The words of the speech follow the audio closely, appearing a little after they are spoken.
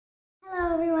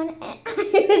and I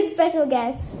have a special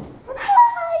guest.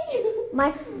 Hi!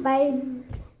 My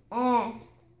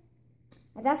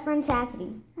best friend Chastity.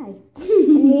 Hi.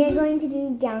 And we are going to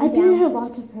do down, I've down. been in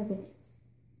lots of her videos.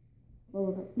 A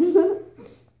little bit.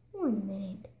 1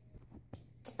 minute.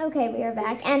 Okay, we are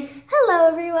back. And hello,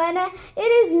 everyone. It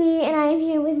is me, and I am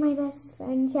here with my best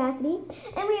friend Chastity.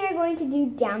 And we are going to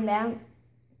do down, down.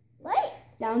 What?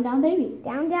 Down, down, baby.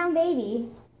 Down, down,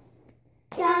 baby.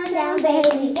 Down, down,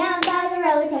 baby. Down by the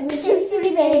roller coaster. Shimmy,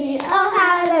 shimmy, baby. Oh,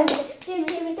 how I love it. Shimmy,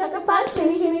 shimmy, cocoa pop.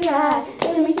 Shimmy, shimmy, ride.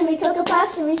 Shimmy, shimmy, cocoa pop.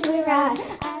 Shimmy, shimmy, ride.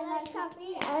 I like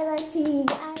coffee. I like tea.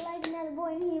 I like another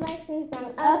boy, and he likes me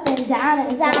from Up and down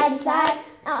and side to side.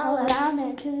 All all around. around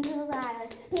and to the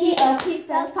right. P-O-P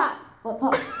spells pop. What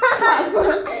pop?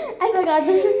 I forgot.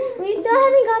 We still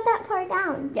haven't got that part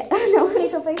down. Yeah, no. Okay,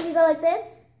 so first you go like this.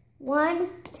 1,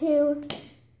 2,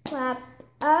 clap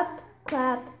up,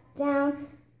 clap down.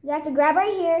 You have to grab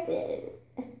right here,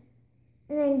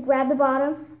 and then grab the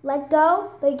bottom. Let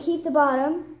go, but keep the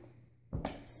bottom.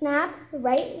 Snap,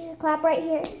 right, clap right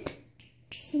here.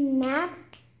 Snap,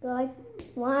 go like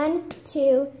 1,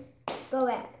 2, go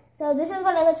back. So this is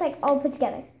what it looks like all put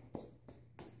together.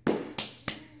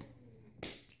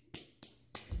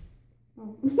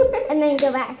 And then you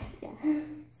go back. Yeah.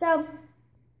 So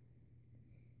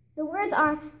the words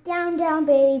are down, down,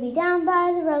 baby, down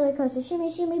by the roller coaster,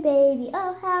 shimmy, shimmy, baby,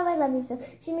 oh, how I love you so.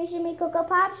 Shimmy, shimmy, cocoa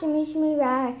pop, shimmy, shimmy,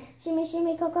 ride. Shimmy,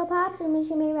 shimmy, cocoa pop, shimmy,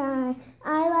 shimmy, ride.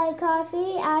 I like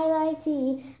coffee, I like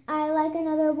tea. I like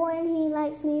another boy and he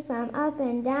likes me from up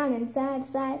and down and side to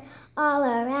side, all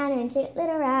around and shake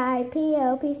little ride.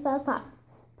 P-O-P spells pop.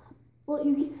 Well,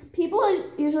 people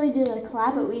usually do the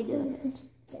clap, but we do this.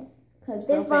 Because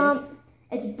This bump.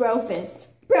 It's bro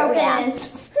fist. Bro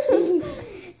fist.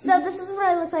 So this is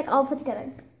what it looks like all put together.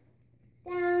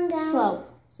 Down, down. Slow.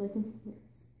 So we can.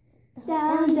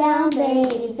 Down, down,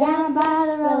 baby, down by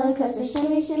the roller coaster,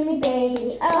 shimmy, shimmy,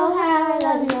 baby, oh, how I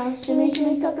love you. Shimmy,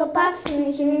 shimmy, cocoa pop,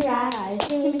 shimmy, shimmy, ride.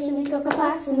 Shimmy, shimmy, cocoa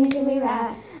pop, shimmy, shimmy,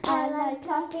 ride. I like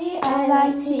coffee, I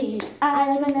like tea.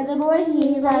 I like another boy,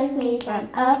 he likes me from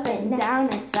up and down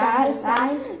and side to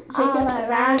side. Shake All it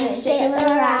around and shake a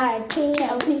little ride.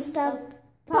 P-O-P spells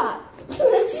pop.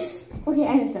 Okay,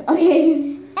 I understand.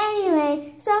 Okay.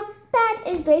 Anyway, so that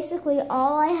is basically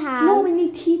all I have No, we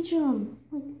need to teach them.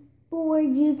 for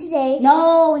you today.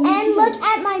 No, we need to And teach look them.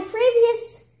 at my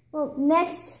previous, well,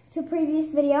 next to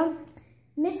previous video,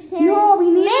 Miss Mary, No, we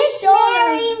need to Miss show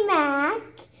Mary Mac.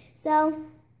 So,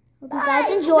 hope you guys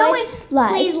Bye. enjoy. No, wait.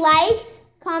 Like. Please like,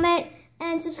 comment,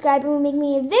 and subscribe. It will make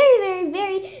me a very, very,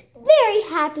 very, very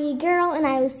happy girl. And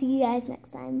I will see you guys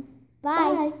next time.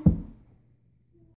 Bye. Bye.